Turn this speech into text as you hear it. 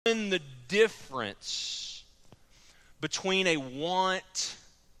the difference between a want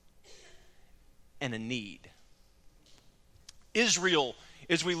and a need. Israel,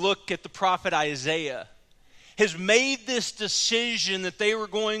 as we look at the prophet Isaiah, has made this decision that they were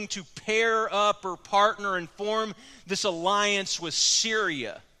going to pair up or partner and form this alliance with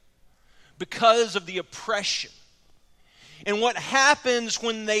Syria because of the oppression. And what happens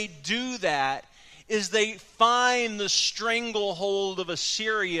when they do that is they find the stranglehold of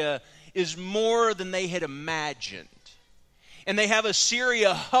Assyria is more than they had imagined. And they have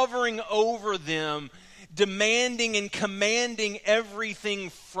Assyria hovering over them, demanding and commanding everything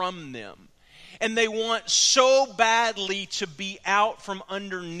from them. And they want so badly to be out from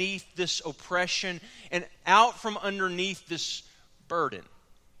underneath this oppression and out from underneath this burden.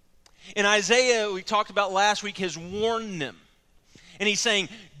 And Isaiah, we talked about last week, has warned them. And he's saying,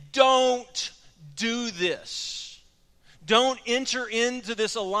 don't do this. Don't enter into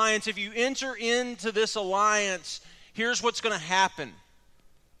this alliance. If you enter into this alliance, here's what's going to happen.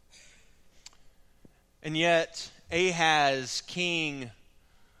 And yet, Ahaz, king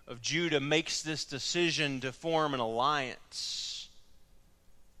of Judah, makes this decision to form an alliance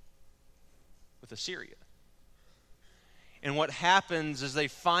with Assyria. And what happens is they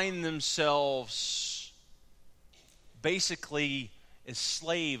find themselves basically as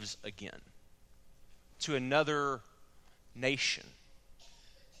slaves again to another nation.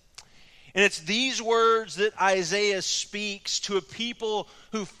 And it's these words that Isaiah speaks to a people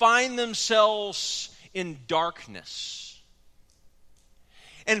who find themselves in darkness.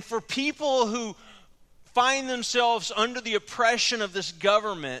 And for people who find themselves under the oppression of this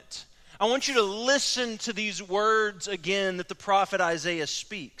government, I want you to listen to these words again that the prophet Isaiah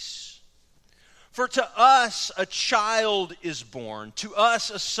speaks. For to us a child is born, to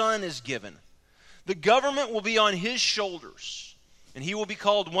us a son is given. The government will be on his shoulders, and he will be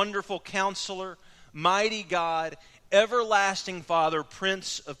called Wonderful Counselor, Mighty God, Everlasting Father,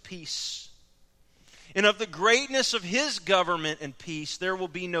 Prince of Peace. And of the greatness of his government and peace there will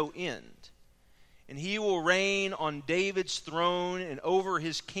be no end. And he will reign on David's throne and over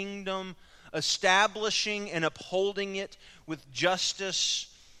his kingdom, establishing and upholding it with justice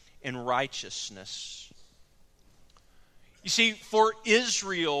and righteousness. You see, for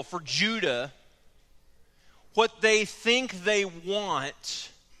Israel, for Judah, what they think they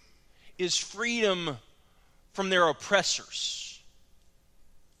want is freedom from their oppressors.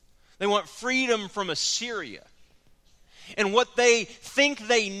 They want freedom from Assyria. And what they think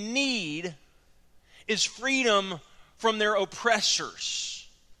they need is freedom from their oppressors.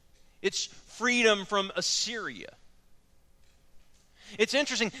 It's freedom from Assyria. It's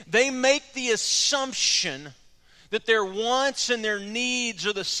interesting. They make the assumption that their wants and their needs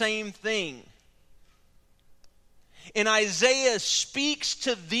are the same thing. And Isaiah speaks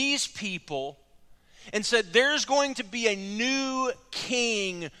to these people and said, there's going to be a new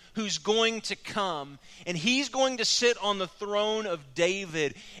king who's going to come, and he's going to sit on the throne of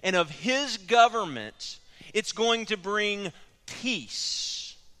David, and of his government, it's going to bring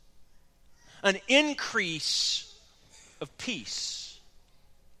peace, an increase of peace.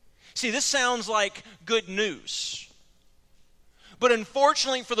 See, this sounds like good news. But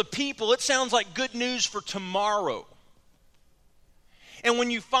unfortunately for the people, it sounds like good news for tomorrow. And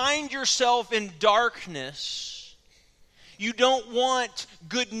when you find yourself in darkness, you don't want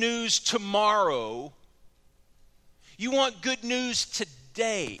good news tomorrow. You want good news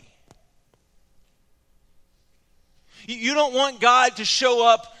today. You don't want God to show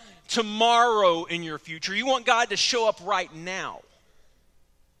up tomorrow in your future. You want God to show up right now.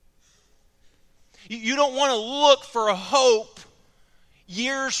 You don't want to look for a hope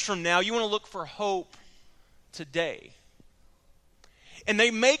years from now. You want to look for hope today. And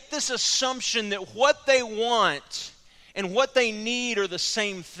they make this assumption that what they want and what they need are the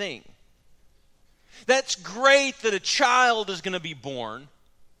same thing. That's great that a child is going to be born.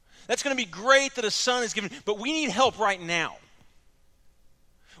 That's going to be great that a son is given. But we need help right now.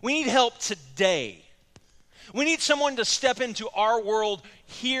 We need help today. We need someone to step into our world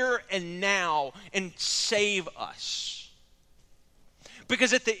here and now and save us.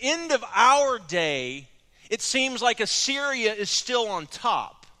 Because at the end of our day, it seems like Assyria is still on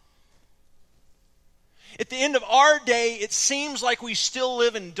top. At the end of our day, it seems like we still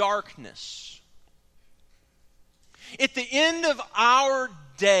live in darkness. At the end of our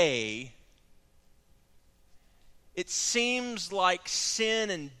day, it seems like sin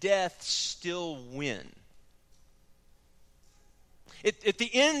and death still win. At the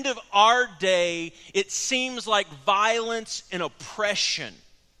end of our day, it seems like violence and oppression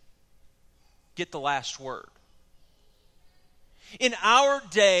get the last word. In our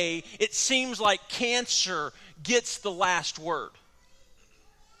day, it seems like cancer gets the last word.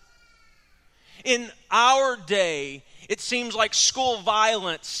 In our day, it seems like school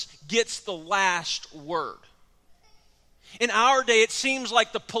violence gets the last word. In our day, it seems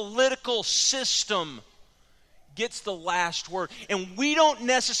like the political system gets the last word. And we don't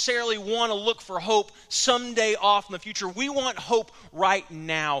necessarily want to look for hope someday off in the future. We want hope right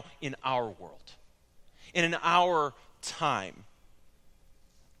now in our world and in our time.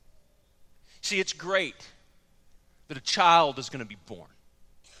 See, it's great that a child is going to be born.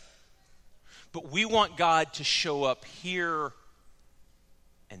 But we want God to show up here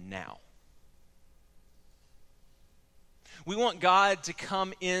and now. We want God to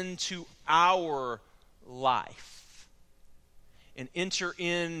come into our life and enter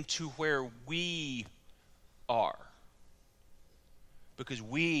into where we are. Because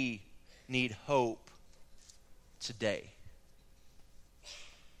we need hope today.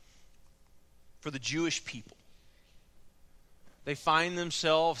 For the Jewish people, they find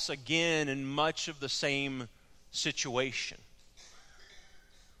themselves again in much of the same situation.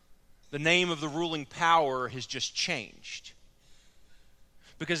 The name of the ruling power has just changed.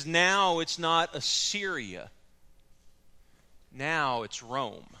 Because now it's not Assyria. Now it's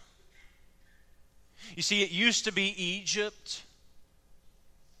Rome. You see, it used to be Egypt,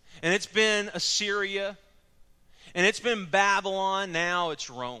 and it's been Assyria, and it's been Babylon. Now it's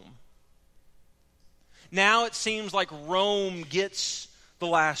Rome. Now it seems like Rome gets the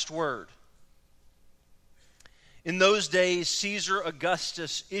last word. In those days, Caesar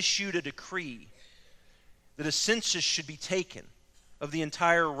Augustus issued a decree that a census should be taken of the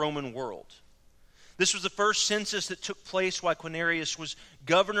entire Roman world. This was the first census that took place while Quirinius was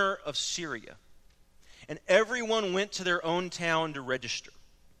governor of Syria. And everyone went to their own town to register.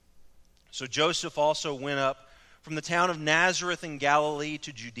 So Joseph also went up from the town of Nazareth in Galilee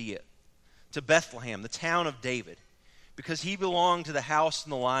to Judea, to Bethlehem, the town of David, because he belonged to the house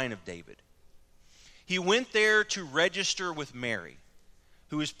and the line of David. He went there to register with Mary,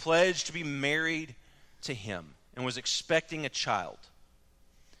 who was pledged to be married to him and was expecting a child.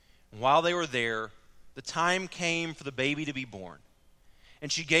 And while they were there, the time came for the baby to be born.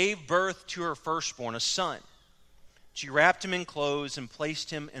 And she gave birth to her firstborn, a son. She wrapped him in clothes and placed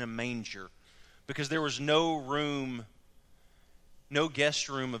him in a manger because there was no guest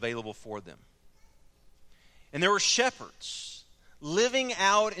room available for them. And there were shepherds living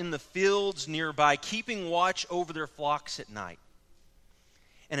out in the fields nearby, keeping watch over their flocks at night.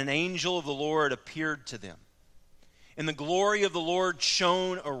 And an angel of the Lord appeared to them. And the glory of the Lord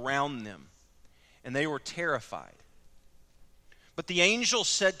shone around them, and they were terrified. But the angel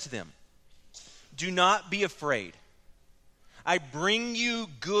said to them, "Do not be afraid. I bring you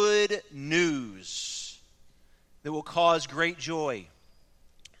good news that will cause great joy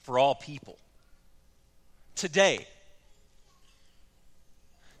for all people. Today,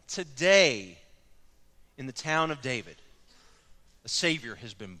 in the town of David, a Savior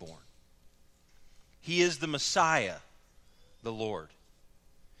has been born. He is the Messiah, the Lord.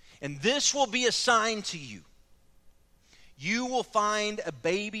 And this will be a sign to you. You will find a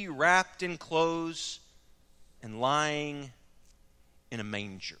baby wrapped in clothes and lying in a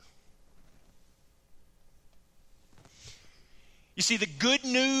manger." You see, the good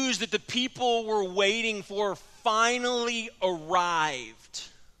news that the people were waiting for finally arrived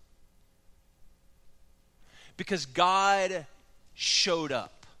because God showed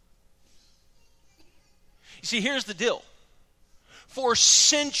up. You see, here's the deal. For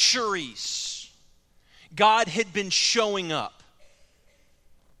centuries, God had been showing up.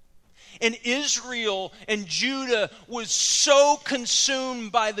 And Israel and Judah was so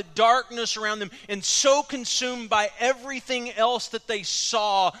consumed by the darkness around them and so consumed by everything else that they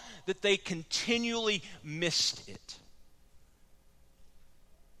saw that they continually missed it.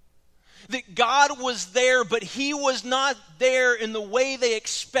 That God was there, but He was not there in the way they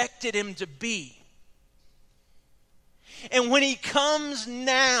expected Him to be. And when He comes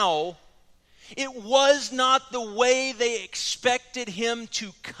now, it was not the way they expected Him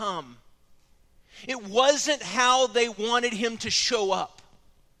to come. It wasn't how they wanted Him to show up.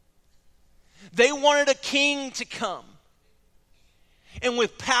 They wanted a king to come, and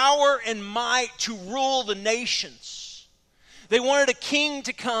with power and might to rule the nations. They wanted a king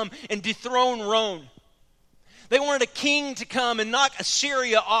to come and dethrone Rome. They wanted a king to come and knock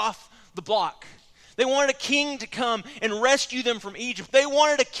Assyria off the block. They wanted a king to come and rescue them from Egypt. They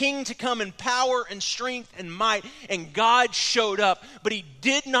wanted a king to come in power and strength and might. And God showed up. But He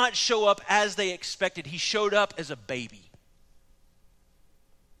did not show up as they expected. He showed up as a baby.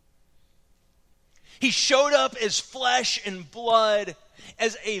 He showed up as flesh and blood,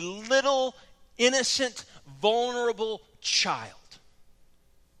 as a little, innocent, vulnerable child.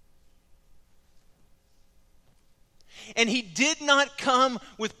 And he did not come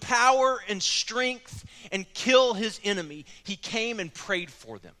with power and strength and kill his enemy. He came and prayed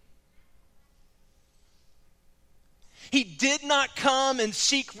for them. He did not come and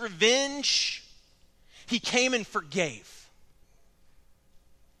seek revenge. He came and forgave.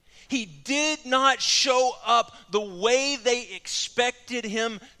 He did not show up the way they expected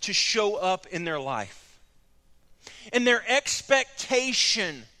him to show up in their life. And their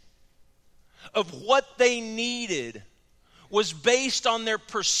expectation of what they needed was based on their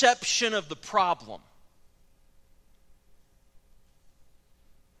perception of the problem.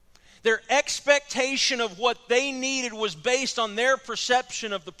 Their expectation of what they needed was based on their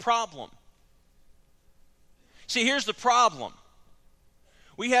perception of the problem. See, here's the problem.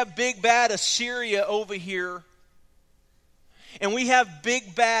 We have big bad Assyria over here, and we have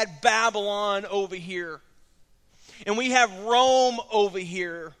big bad Babylon over here, and we have Rome over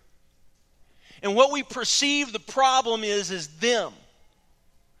here. And what we perceive the problem is them.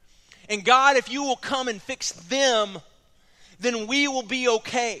 And God, if you will come and fix them, then we will be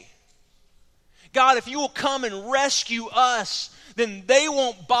okay. God, if you will come and rescue us, then they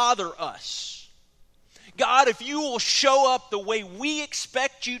won't bother us. God, if you will show up the way we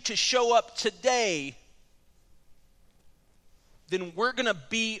expect you to show up today, then we're going to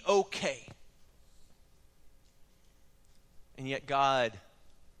be okay. And yet God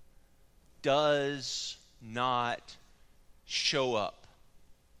does not show up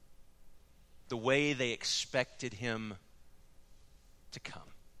the way they expected him to come.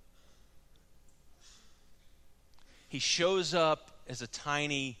 He shows up as a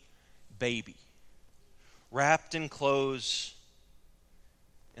tiny baby, wrapped in clothes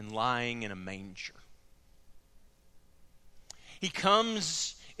and lying in a manger. He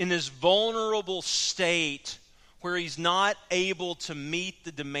comes in this vulnerable state where he's not able to meet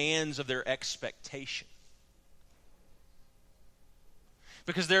the demands of their expectation.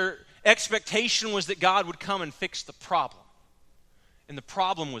 Because their expectation was that God would come and fix the problem. And the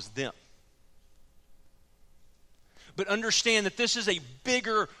problem was them. But understand that this is a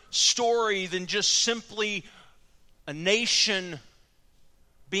bigger story than just simply a nation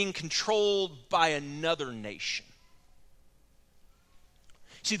being controlled by another nation.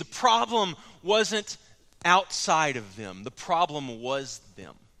 See, the problem wasn't outside of them. The problem was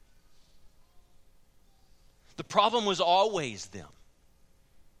them. The problem was always them.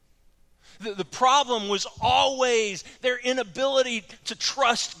 The problem was always their inability to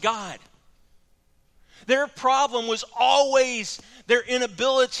trust God. Their problem was always their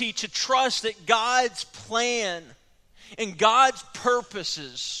inability to trust that God's plan and God's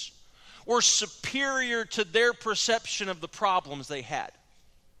purposes were superior to their perception of the problems they had.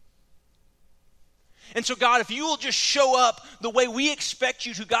 And so, God, if you will just show up the way we expect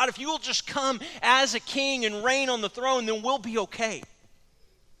you to, God, if you will just come as a king and reign on the throne, then we'll be okay.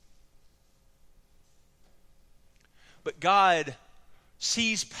 But God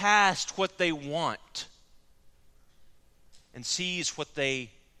sees past what they want and sees what they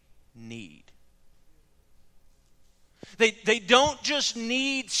need. They don't just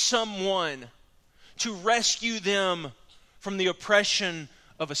need someone to rescue them from the oppression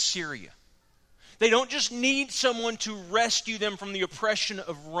of Assyria. They don't just need someone to rescue them from the oppression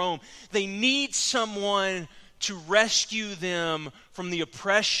of Rome. They need someone to rescue them from the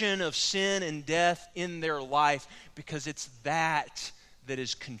oppression of sin and death in their life, because it's that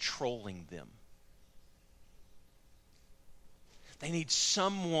is controlling them. They need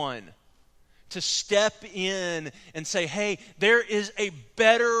someone to step in and say, hey, there is a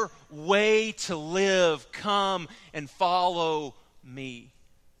better way to live. Come and follow me.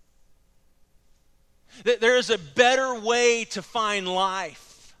 There is a better way to find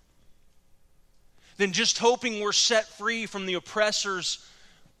life than just hoping we're set free from the oppressors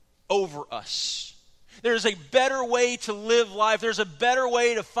over us. There's a better way to live life. There's a better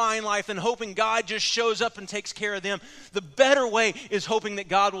way to find life than hoping God just shows up and takes care of them. The better way is hoping that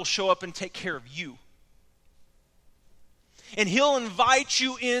God will show up and take care of you. And He'll invite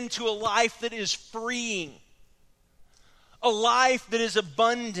you into a life that is freeing, a life that is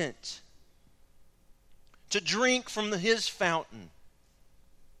abundant, to drink from His fountain.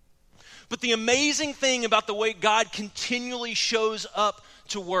 But the amazing thing about the way God continually shows up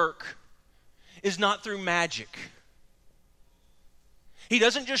to work is not through magic. He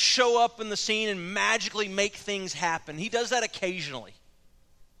doesn't just show up in the scene and magically make things happen. He does that occasionally.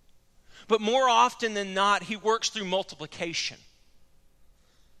 But more often than not, He works through multiplication.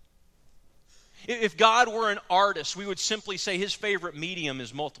 If God were an artist, we would simply say his favorite medium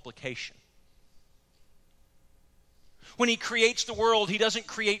is multiplication. When he creates the world, he doesn't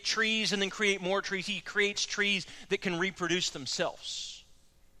create trees and then create more trees. He creates trees that can reproduce themselves.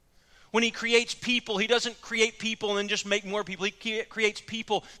 When he creates people, he doesn't create people and then just make more people. He creates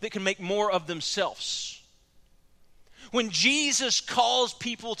people that can make more of themselves. When Jesus calls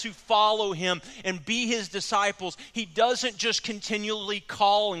people to follow him and be his disciples, he doesn't just continually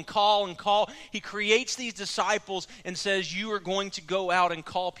call and call and call. He creates these disciples and says, you are going to go out and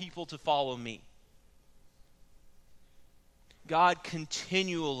call people to follow me. God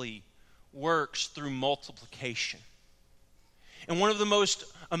continually works through multiplication. And one of the most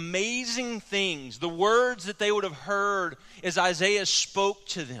amazing things, the words that they would have heard as Isaiah spoke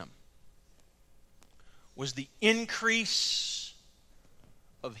to them, was the increase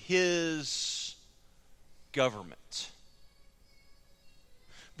of his government.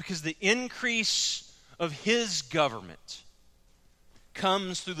 Because the increase of his government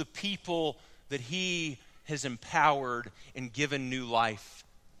comes through the people that he has empowered and given new life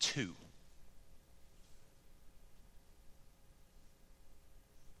to.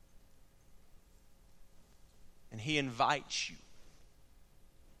 And he invites you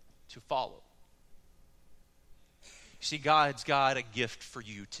to follow. You see, God's got a gift for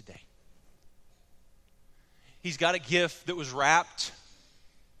you today. He's got a gift that was wrapped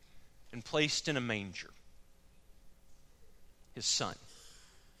and placed in a manger. His Son.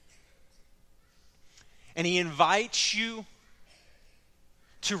 And he invites you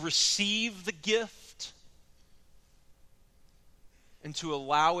to receive the gift and to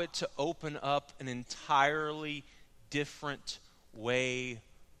allow it to open up an entirely different way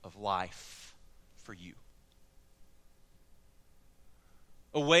of life for you.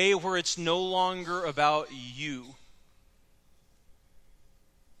 A way where it's no longer about you,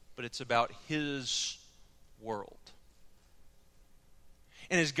 but it's about his world.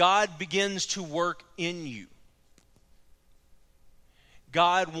 And as God begins to work in you,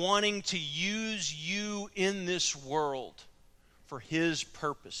 God wanting to use you in this world for his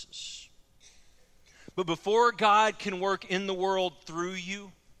purposes. But before God can work in the world through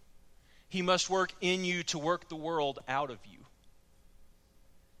you, he must work in you to work the world out of you.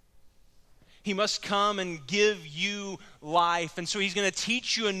 He must come and give you life. And so he's going to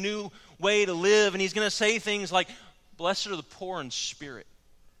teach you a new way to live. And he's going to say things like, blessed are the poor in spirit,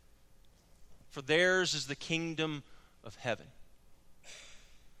 for theirs is the kingdom of heaven.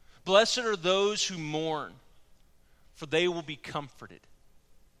 Blessed are those who mourn, for they will be comforted.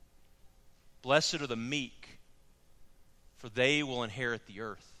 Blessed are the meek, for they will inherit the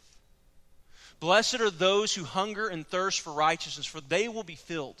earth. Blessed are those who hunger and thirst for righteousness, for they will be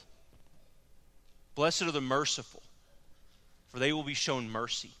filled. Blessed are the merciful, for they will be shown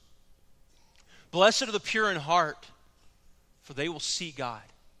mercy. Blessed are the pure in heart, for they will see God.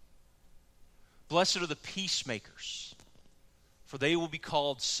 Blessed are the peacemakers, for they will be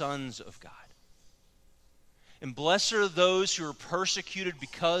called sons of God. And blessed are those who are persecuted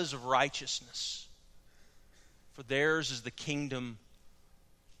because of righteousness, for theirs is the kingdom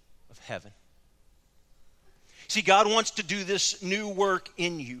of heaven. See, God wants to do this new work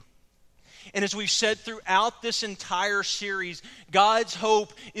in you. And as we've said throughout this entire series, God's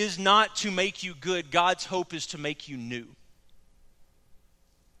hope is not to make you good. God's hope is to make you new.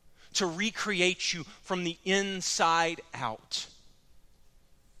 To recreate you from the inside out.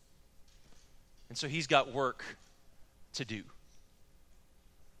 And so he's got work to do.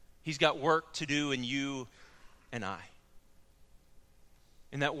 He's got work to do in you and I.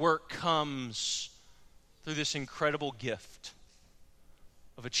 And that work comes through this incredible gift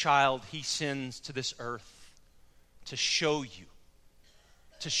of a child he sends to this earth to show you,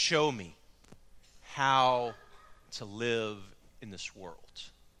 to show me how to live in this world.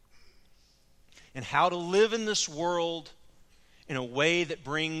 And how to live in this world in a way that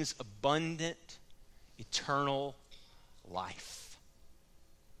brings abundant, eternal life.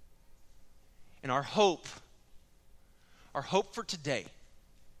 And our hope for today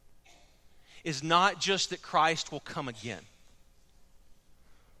is not just that Christ will come again,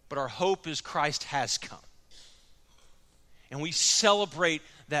 but our hope is Christ has come. And we celebrate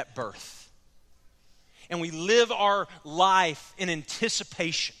that birth. And we live our life in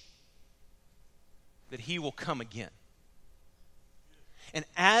anticipation that he will come again. And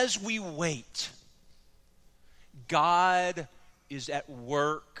as we wait, God is at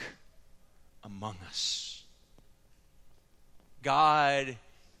work among us. God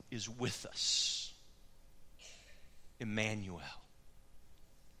is with us. Emmanuel.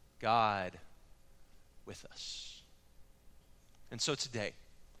 God with us. And so today,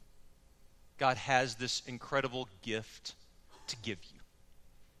 God has this incredible gift to give you.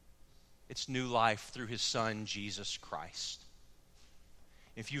 It's new life through his Son, Jesus Christ.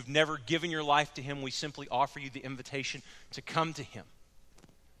 If you've never given your life to him, we simply offer you the invitation to come to him,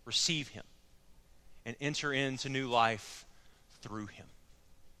 receive him, and enter into new life through him.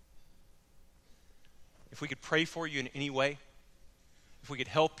 If we could pray for you in any way, if we could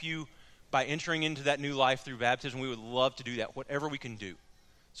help you by entering into that new life through baptism, we would love to do that, whatever we can do.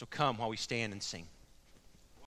 So come while we stand and sing.